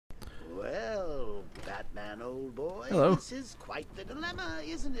man, old boy. Hello. This is quite the dilemma,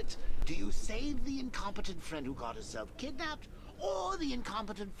 isn't it? Do you save the incompetent friend who got herself kidnapped, or the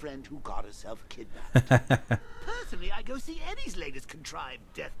incompetent friend who got herself kidnapped? Personally, I go see Eddie's latest contrived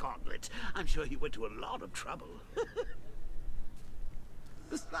death gauntlet. I'm sure he went to a lot of trouble.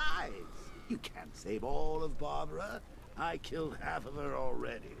 Besides, you can't save all of Barbara. I killed half of her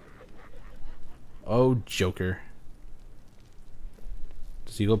already. Oh, Joker.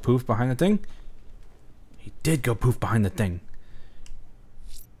 Does he go poof behind the thing? He did go poof behind the thing.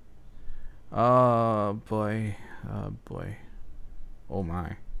 Oh, boy. Oh, boy. Oh,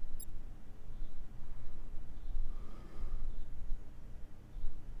 my.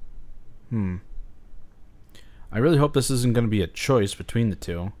 I really hope this isn't going to be a choice between the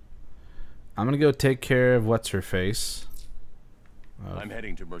two. I'm going to go take care of What's-Her-Face. I'm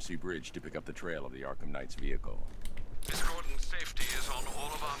heading to Mercy Bridge to pick up the trail of the Arkham Knight's vehicle. Miss Gordon's safety is on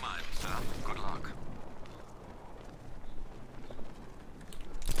all of our minds, sir. Good luck.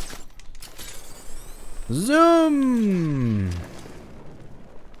 Zoom!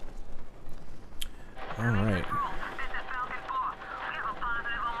 Alright.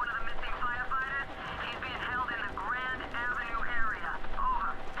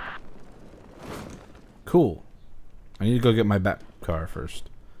 Cool. I need to go get my bat car first.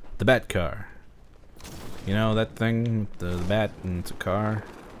 The bat car. You know that thing with the bat and it's a car?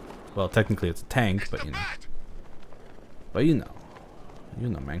 Well, technically it's a tank, but you know. But you know. You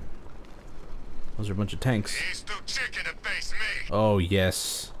know, man. Those are a bunch of tanks. He's too chicken to face me. Oh,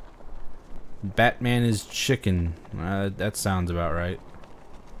 yes. Batman is chicken. That sounds about right.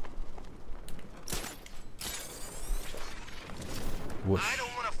 Whoosh. I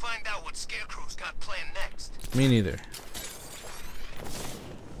don't want to find out what Scarecrow's got planned next. Me neither.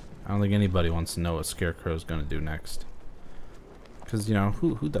 I don't think anybody wants to know what Scarecrow's gonna do next. Because, you know,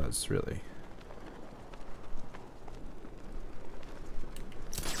 who does, really?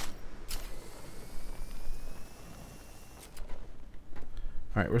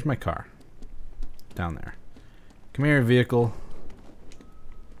 Alright, where's my car? Down there. Come here, vehicle.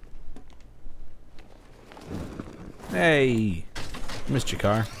 Hey! Missed your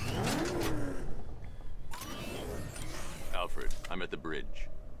car. Alfred, I'm at the bridge.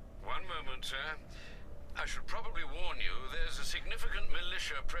 One moment, sir. I should probably warn you, there's a significant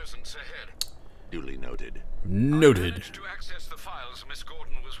militia presence ahead. Duly noted. I Noted. managed to access the files Miss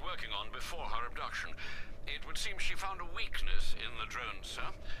Gordon was working on before her abduction. It would seem she found a weakness in the drones, sir.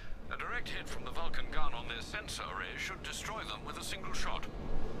 A direct hit from the Vulcan gun on their sensor array should destroy them with a single shot.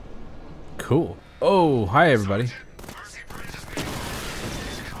 Cool. Oh, hi everybody. Mercy Bridge is being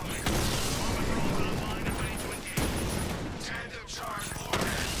He's coming. Line of 828. Tandem charge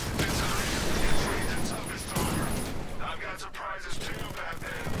overhead. It's already the toughest armor. I've got surprises too back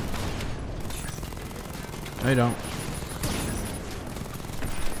then. No, you don't.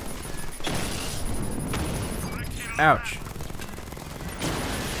 Ouch.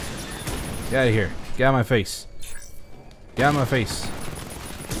 Get out of here. Get out of my face. Get out of my face.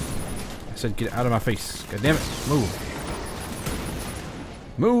 I said get out of my face. God damn it. Move.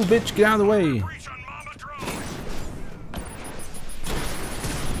 Move, bitch. Get out of the way.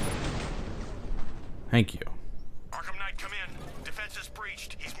 Thank you. Arkham Knight, come in. Defense is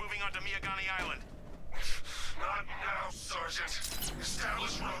breached. He's moving onto Miyagani Island. Not now, Sergeant.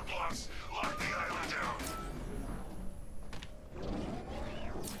 Establish roadblocks. Lock the island down.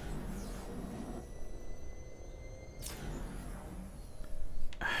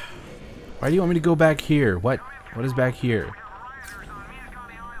 Why do you want me to go back here? What? What is back here?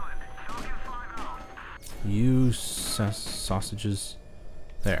 You sausages.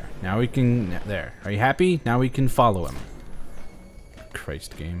 There. Now we can... There. Are you happy? Now we can follow him.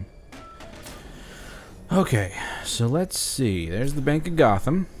 Christ game. Okay. So let's see. There's the Bank of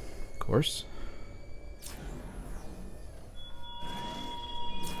Gotham. Of course.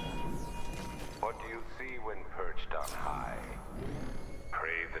 What do you see when perched on high?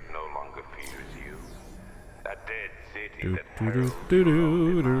 Prey that no longer fears you. A dead city Do that do heralds do do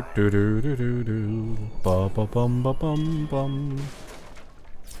your do demise. do do do do do. Ba ba bum ba bum bum.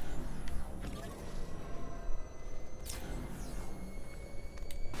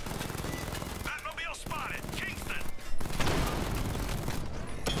 Batmobile spotted. Kingston.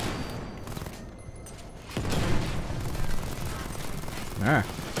 Ah.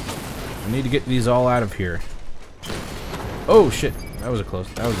 I need to get these all out of here. Oh shit. That was a close.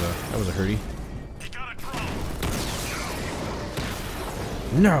 That was a hurty. He got a drone.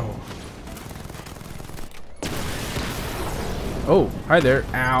 No. Oh, hi there.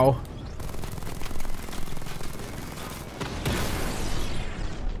 Ow.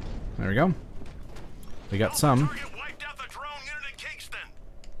 There we go. We got some. Target wiped out the drone unit in Kingston.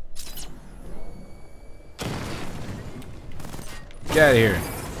 Get out of here.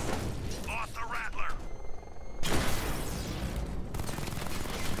 Lost the Rattler.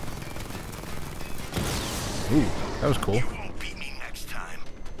 Ooh, that was cool. You won't beat me next time.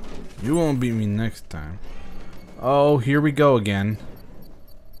 You won't beat me next time. Oh, here we go again.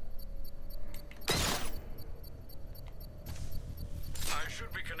 I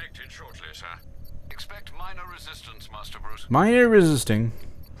should be connected shortly, sir. Expect minor resistance, Master Bruce. Minor resisting.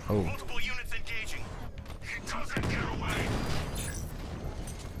 Oh, Multiple units engaging. He doesn't get away.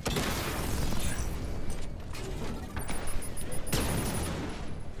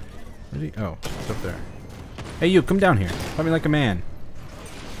 where'd he? Oh, it's up there. Hey, you, come down here. Fight me like a man.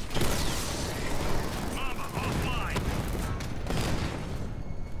 Mama offline.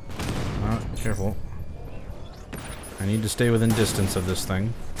 Careful. I need to stay within distance of this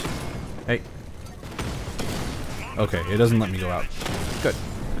thing. Hey. Okay, it doesn't let me go out. Good.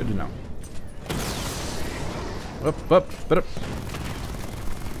 Good to know. Up, but up.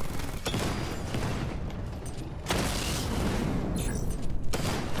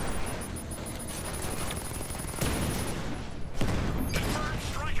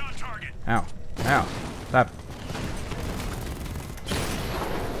 Strike on target. Ow. Ow. Stop.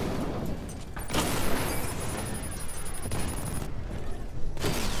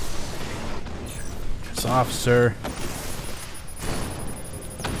 Soft, sir.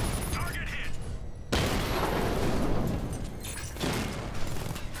 Target hit.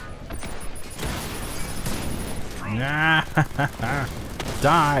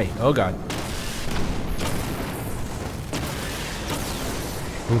 Die. Oh, God.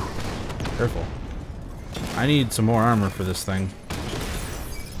 Ooh. Careful. I need some more armor for this thing.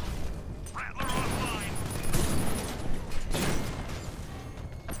 Rattler offline.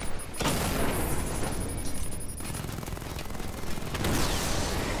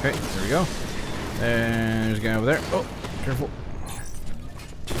 Okay, there we go. And there's a guy over there. Oh, careful.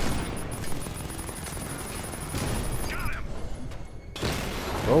 Got him.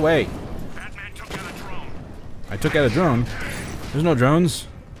 Go away. Batman took out a drone. I took out a drone. There's no drones.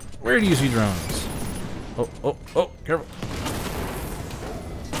 Where do you see drones? Oh, oh, oh, careful.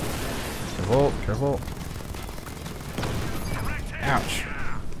 Careful, careful. Direct hit. Ouch.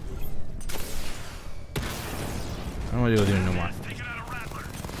 I don't want to deal with you no more. Taking out a Rattler.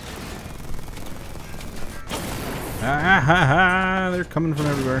 Ah, ha, ha. They're coming from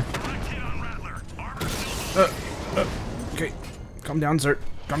everywhere. Direct hit on Rattler. Armor still holding. Okay, calm down, sir.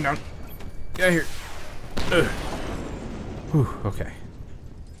 Calm down. Get out of here. Whew, okay.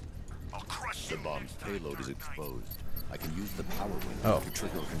 I'll crush The you. bomb's payload is exposed. I can use the power winch Oh. to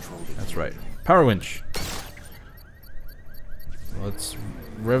trigger a control device. That's right. Power winch. Let's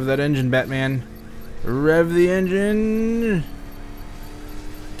rev that engine, Batman. Rev the engine.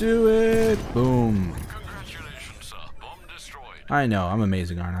 Do it. Boom. Congratulations, sir. Bomb destroyed. I know, I'm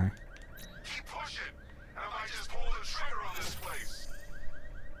amazing, aren't I? Keep pushing. And I might just pull the trigger on this place.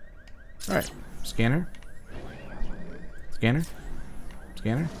 Alright. Scanner. Scanner.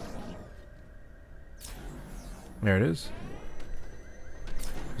 Scanner. There it is.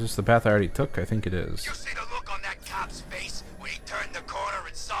 Is this the path I already took? I think it is. You see the look on that cop's face when he turned the corner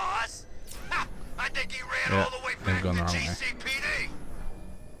and saw us? Ha! I think he ran Yeah, all the way I'm back to going the wrong way. GCPD.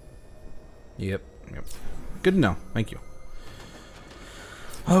 Yep, yep. Good to know. Thank you.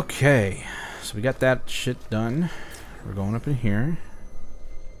 Okay. So we got that shit done. We're going up in here.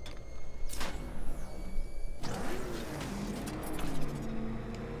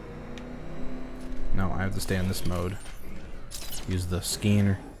 No, I have to stay in this mode. Use the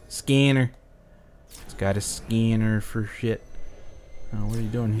scanner. Scanner. It's got a scanner for shit. Oh, what are you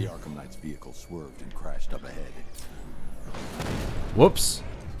doing The here? Arkham Knight's vehicle swerved and crashed up ahead. Whoops.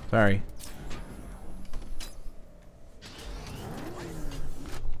 Sorry.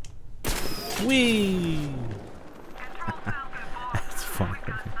 Whee! That's funny.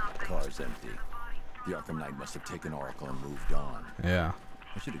 Car's empty. The Arkham Knight must have taken Oracle and moved on. Yeah.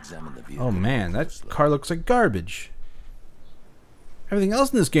 I should examine the vehicle. Oh man, that closely. car looks like garbage. Everything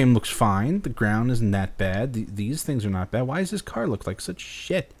else in this game looks fine. The ground isn't that bad. These things are not bad. Why does this car look like such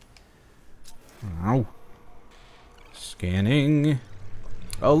shit? Ow. Scanning.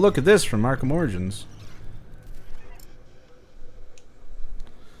 Oh, look at this from Arkham Origins.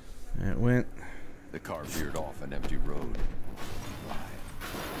 It went. The car veered off an empty road. Why?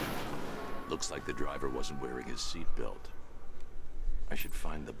 Looks like the driver wasn't wearing his seatbelt. I should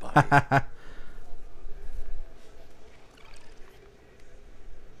find the body.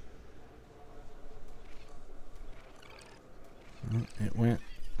 It went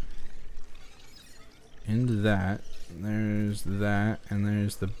that. There's that, and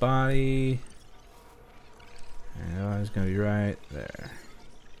there's the body. And it's gonna be right there.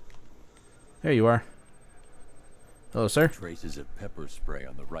 There you are. Hello, sir. Traces of pepper spray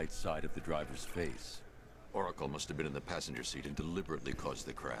on the right side of the driver's face. Oracle must have been in the passenger seat and deliberately caused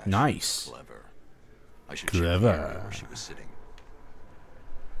the crash. Nice. Clever. I should check the Clever. area where she was sitting.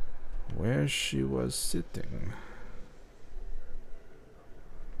 Where she was sitting.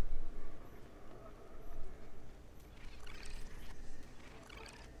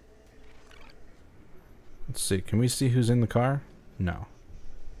 Let's see. Can we see who's in the car? No.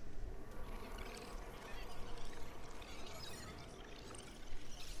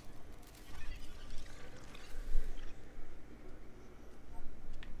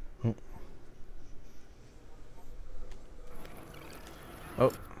 Oh.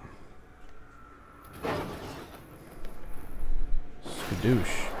 Oh.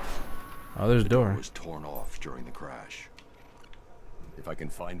 Skadoosh. Oh, there's a The door door. was torn off during the crash. If I can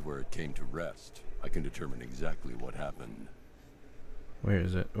find where it came to rest, I can determine exactly what happened. Where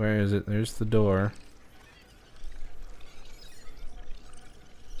is it? Where is it? There's the door.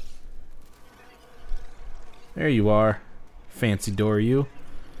 There you are. Fancy door, you.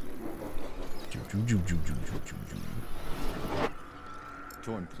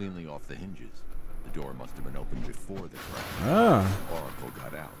 Torn cleanly off the hinges. The door must have been opened before the crash. Ah. Oracle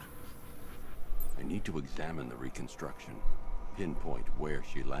got out. I need to examine the reconstruction. Pinpoint where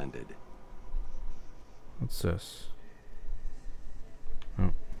she landed. What's this?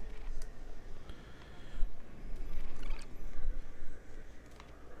 Oh.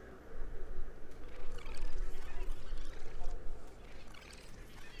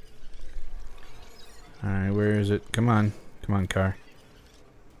 Alright, where is it? Come on. Come on, car.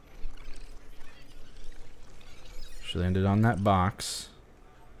 She landed on that box.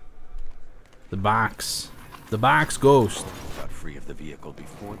 The box. The box ghost. Got free of the vehicle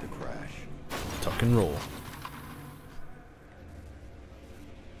before the crash. Tuck and roll.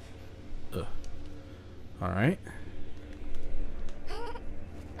 Ugh. Alright.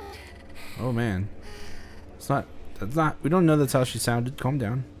 Oh man. That's not, we don't know that's how she sounded. Calm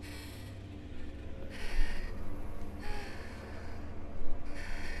down.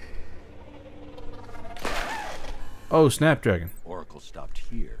 Oh, Snapdragon. Oracle stopped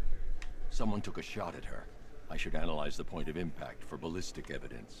here. Someone took a shot at her. I should analyze the point of impact for ballistic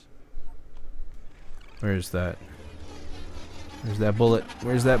evidence. Where's that? Where's that bullet?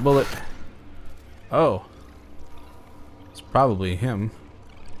 Where's that bullet? Oh. It's probably him.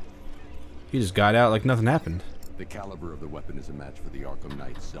 He just got out like nothing happened. The caliber of the weapon is a match for the Arkham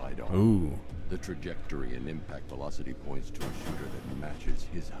Knight's sidearm. Ooh. The trajectory and impact velocity points to a shooter that matches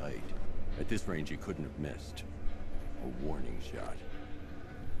his height. At this range, he couldn't have missed. A warning shot.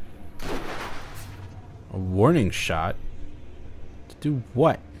 A warning shot? To do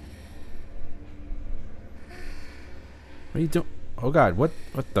what? What are you doing? Oh god, what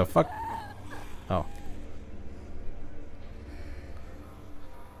the fuck? Oh.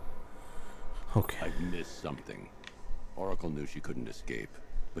 Okay. I've missed something. Oracle knew she couldn't escape,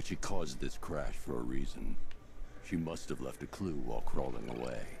 but she caused this crash for a reason. She must have left a clue while crawling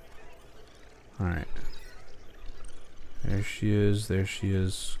away. Alright. There she is, there she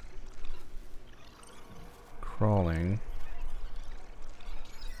is. Crawling.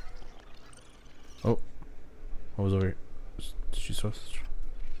 Oh. What was over here? Did she supposed to...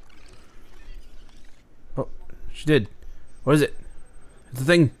 Oh, she did. What is it? It's the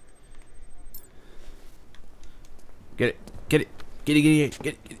thing. Get it. Get it. Get it, get it,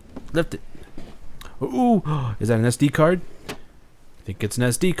 get it, get it. Lift it. Ooh, is that an SD card? I think it's an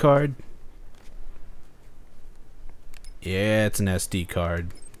SD card. Yeah, it's an SD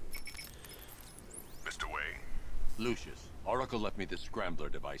card. Mr. Wayne, Lucius, Oracle left me the scrambler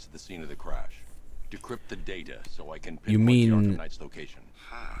device at the scene of the crash. Decrypt the data so I can pinpoint You mean- the Arkham Knight's location.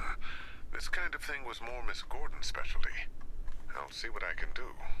 this kind of thing was more Miss Gordon's specialty. I'll see what I can do,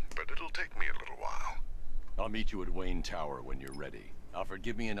 but it'll take me a little while. I'll meet you at Wayne Tower when you're ready. Alfred,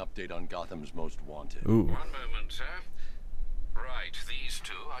 give me an update on Gotham's Most Wanted. Ooh. One moment, sir. Right, these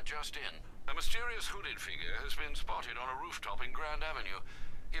two are just in. A mysterious hooded figure has been spotted on a rooftop in Grand Avenue.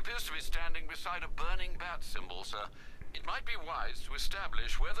 He appears to be standing beside a burning bat symbol, sir. It might be wise to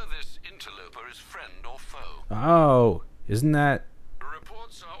establish whether this interloper is friend or foe. Oh, isn't that...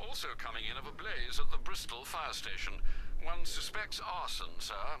 Reports are also coming in of a blaze at the Bristol fire station. One suspects arson,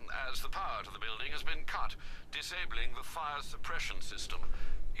 sir, as the power to the building has been cut, disabling the fire suppression system.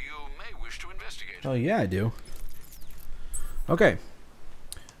 You may wish to investigate. Oh yeah, I do. Okay.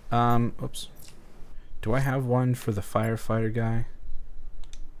 Oops. Do I have one for the firefighter guy?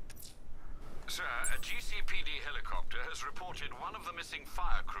 Sir, a GC CPD helicopter has reported one of the missing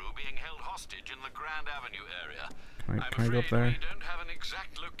fire crew being held hostage in the Grand Avenue area. Can I go up there? We don't have an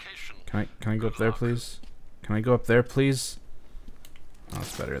exact location. Can I go up there, please? Can I go up there, please? Oh,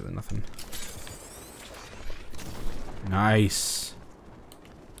 it's better than nothing. Nice.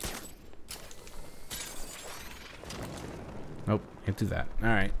 Nope, can't do that.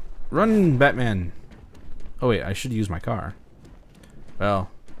 Alright. Run, Batman! Oh wait, I should use my car. Well,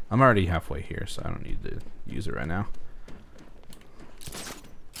 I'm already halfway here, so I don't need to use it right now.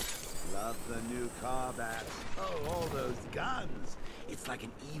 Love the new car, Bat. Oh, all those guns. It's like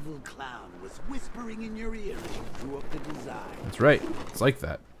an evil clown was whispering in your ear as you drew up the design. That's right. It's like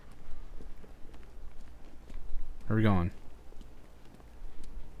that. Where are we going?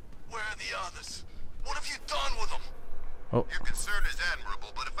 Where are the others? What have you done with them? Oh, Your concern is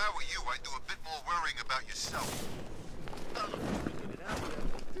admirable, but if I were you, I'd do a bit more worrying about yourself.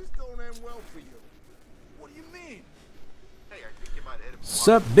 This don't end well for you. What do you mean? Hey, I think you might hit him.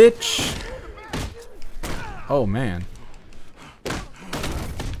 sup, bitch? Oh man.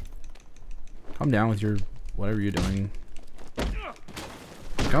 Calm down with your whatever you're doing.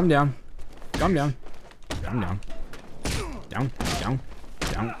 Calm down. Calm down. Calm down. Down, down,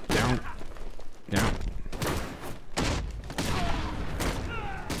 down, down, down.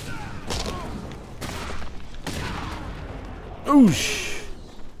 Oosh.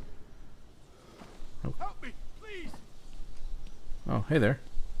 Oh. Help me, please. Oh, hey there.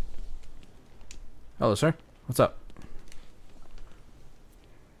 Hello, sir. What's up?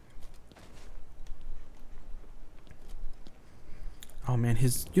 Oh man,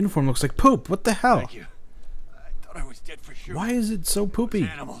 his uniform looks like poop. What the hell? Thank you. I thought I was dead for sure. Why is it so poopy?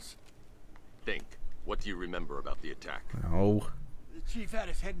 Animals. Think. What do you remember about the attack? Oh. The chief had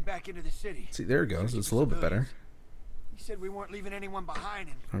us heading back into the city. See, there it goes. It's a little bit better. He said we weren't leaving anyone behind,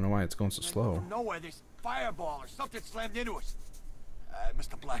 and I don't know why it's going so slow. from nowhere, this fireball or something slammed into us. I must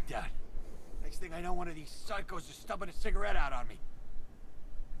have blacked out. Next thing I know, one of these psychos is stubbing a cigarette out on me.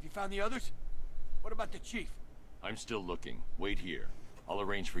 Have you found the others? What about the chief? I'm still looking. Wait here. I'll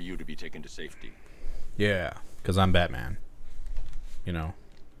arrange for you to be taken to safety. Yeah, because I'm Batman. You know,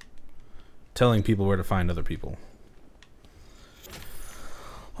 telling people where to find other people.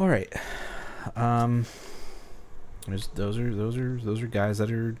 All right. Those are guys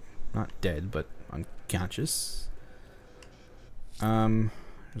that are not dead but unconscious.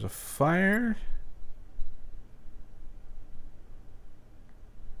 There's a fire.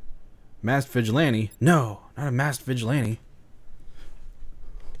 Masked vigilante? No, not a masked vigilante.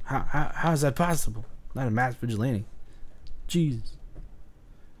 How is that possible? Not a masked vigilante. Jesus.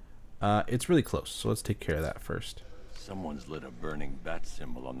 It's really close, so let's take care of that first. Someone's lit a burning bat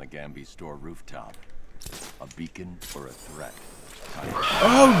symbol on the Gamby store rooftop. A beacon or a threat.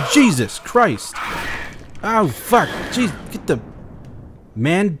 Oh, Jesus Christ. Oh, fuck. Jeez, get the...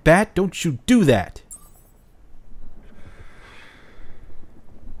 Man, Bat, don't you do that.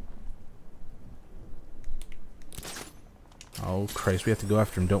 Oh, Christ, we have to go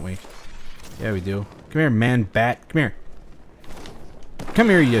after him, don't we? Yeah, we do. Come here, man, Bat. Come here. Come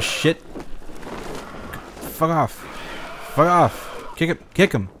here, you shit. Fuck off. Fuck off. Kick him.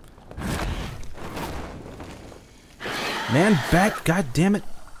 Kick him. Man, Bat, god damn it.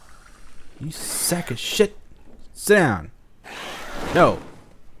 You sack of shit. Sit down. No.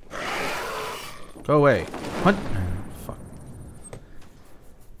 Go away. What? Oh, fuck.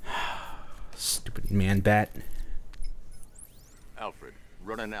 Stupid man, Bat. Alfred,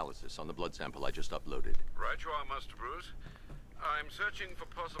 run analysis on the blood sample I just uploaded. Right you are, Master Bruce. I'm searching for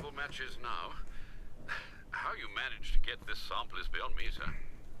possible matches now. How you managed to get this sample is beyond me, sir.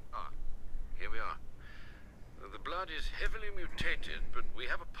 Ah, here we are. The blood is heavily mutated, but we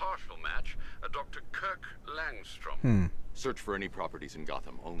have a partial match, a Dr. Kirk Langstrom. Search for any properties in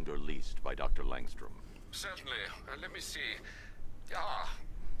Gotham owned or leased by Dr. Langstrom. Certainly. Let me see. Ah,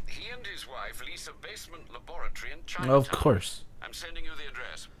 he and his wife lease a basement laboratory in Chinatown. Of course. I'm sending you the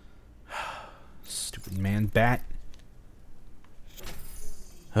address. Stupid man, Bat.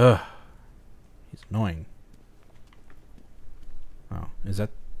 Ugh. He's annoying. Oh, is that...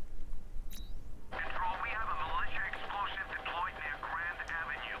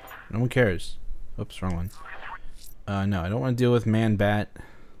 No one cares. Oops, wrong one. No, I don't want to deal with Man Bat.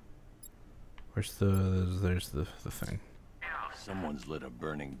 Where's there's the thing. Someone's lit a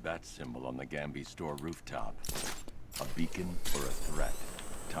burning bat symbol on the Gamby store rooftop. A beacon or a threat.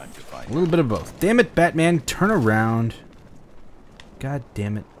 Time to find A little bit of both. Damn it, Batman, turn around. God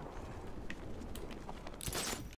damn it.